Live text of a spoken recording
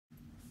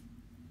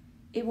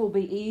It will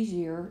be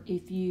easier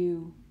if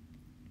you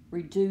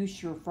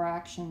reduce your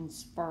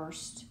fractions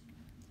first,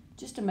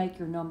 just to make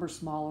your number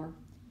smaller.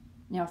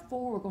 Now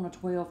 4 we're going to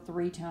 12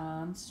 3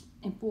 times,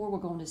 and 4 we're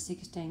going to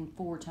 16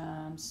 4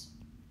 times.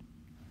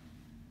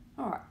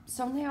 Alright,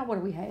 so now what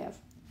do we have?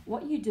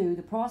 What you do,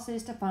 the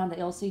process to find the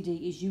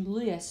LCD is you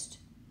list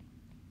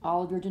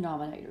all of your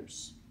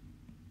denominators.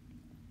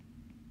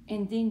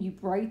 And then you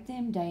break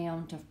them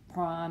down to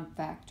prime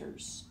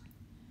factors.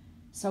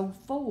 So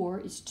 4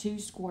 is 2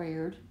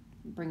 squared.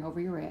 Bring over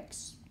your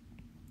x.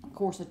 Of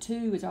course, a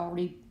 2 is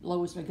already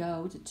lowest to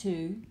go. It's a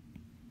 2.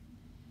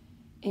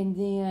 And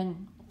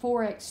then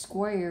 4x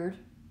squared,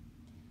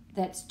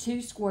 that's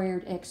 2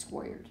 squared x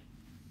squared.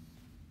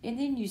 And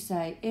then you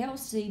say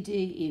LCD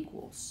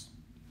equals,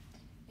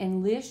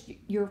 and list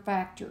your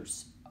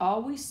factors.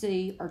 All we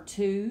see are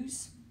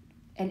 2's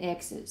and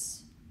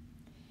x's.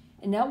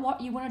 And now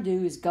what you want to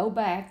do is go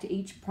back to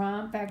each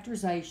prime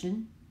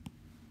factorization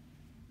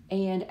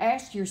and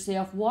ask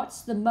yourself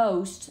what's the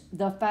most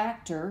the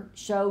factor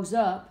shows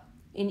up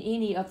in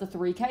any of the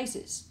 3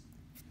 cases.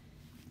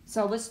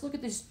 So let's look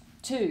at this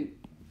 2.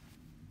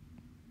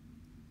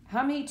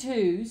 How many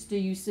 2's do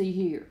you see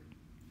here?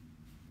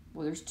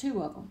 Well, there's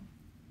 2 of them.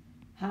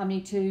 How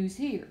many 2's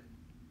here?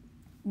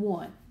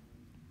 1.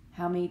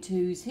 How many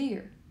 2's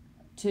here?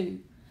 2.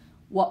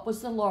 What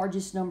was the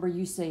largest number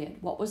you said?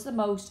 What was the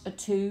most a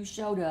 2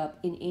 showed up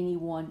in any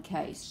one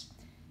case?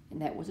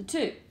 And that was a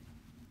 2.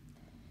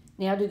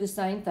 Now do the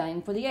same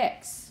thing for the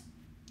x.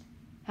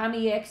 How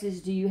many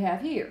x's do you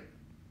have here?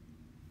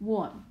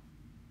 1.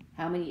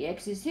 How many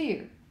x's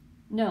here?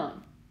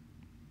 None.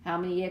 How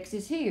many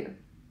x's here?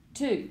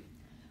 2.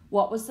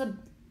 What was the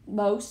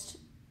most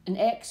an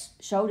x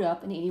showed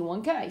up in any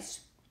one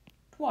case?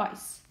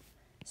 Twice.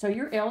 So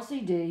your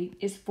LCD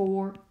is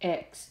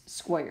 4x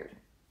squared.